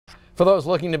For those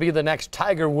looking to be the next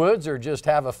Tiger Woods or just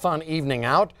have a fun evening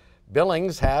out,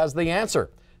 Billings has the answer.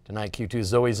 Tonight, Q2's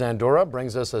Zoe Zandora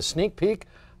brings us a sneak peek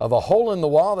of a hole in the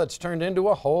wall that's turned into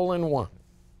a hole in one.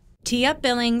 Tee up,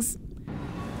 Billings.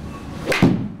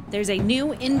 There's a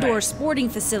new indoor sporting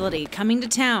facility coming to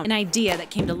town, an idea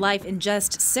that came to life in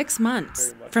just 6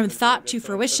 months. From thought to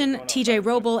fruition, TJ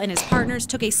Roble and his partners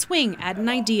took a swing at an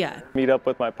idea. Meet up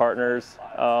with my partners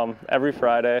every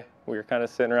Friday. We were kind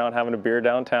of sitting around having a beer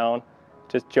downtown,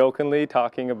 just jokingly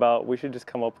talking about we should just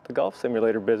come up with the golf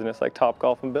simulator business like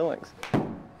Topgolf and Billings.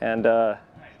 And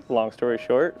long story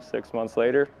short, 6 months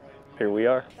later, here we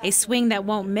are. A swing that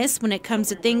won't miss when it comes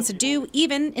to things to do,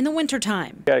 even in the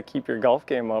wintertime. You gotta keep your golf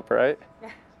game up, right?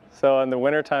 So in the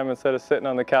wintertime, instead of sitting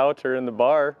on the couch or in the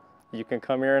bar, you can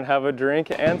come here and have a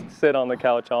drink and sit on the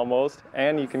couch almost,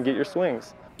 and you can get your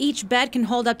swings. Each bed can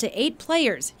hold up to 8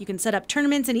 players. You can set up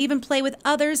tournaments and even play with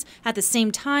others at the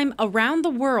same time around the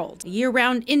world.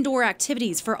 Year-round indoor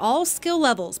activities for all skill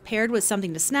levels, paired with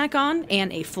something to snack on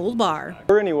and a full bar.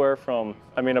 We're anywhere from,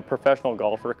 a professional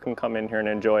golfer can come in here and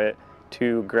enjoy it,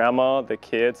 to grandma, the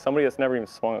kids, somebody that's never even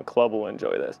swung a club will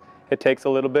enjoy this. It takes a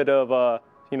little bit of, a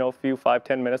few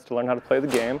 5-10 minutes to learn how to play the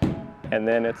game, and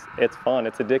then it's fun,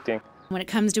 it's addicting. When it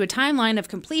comes to a timeline of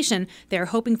completion, they're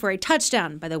hoping for a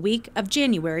touchdown by the week of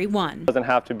January 1. It doesn't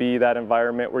have to be that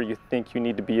environment where you think you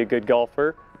need to be a good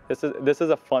golfer. This is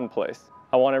a fun place.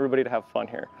 I want everybody to have fun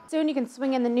here. Soon you can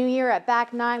swing in the new year at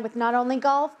Back 9 with not only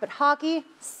golf, but hockey,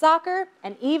 soccer,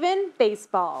 and even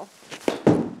baseball.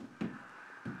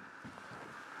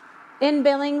 In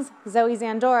Billings, Zoe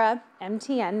Zandora,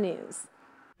 MTN News.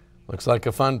 Looks like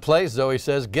a fun place. Zoe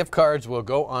says gift cards will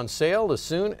go on sale as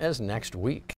soon as next week.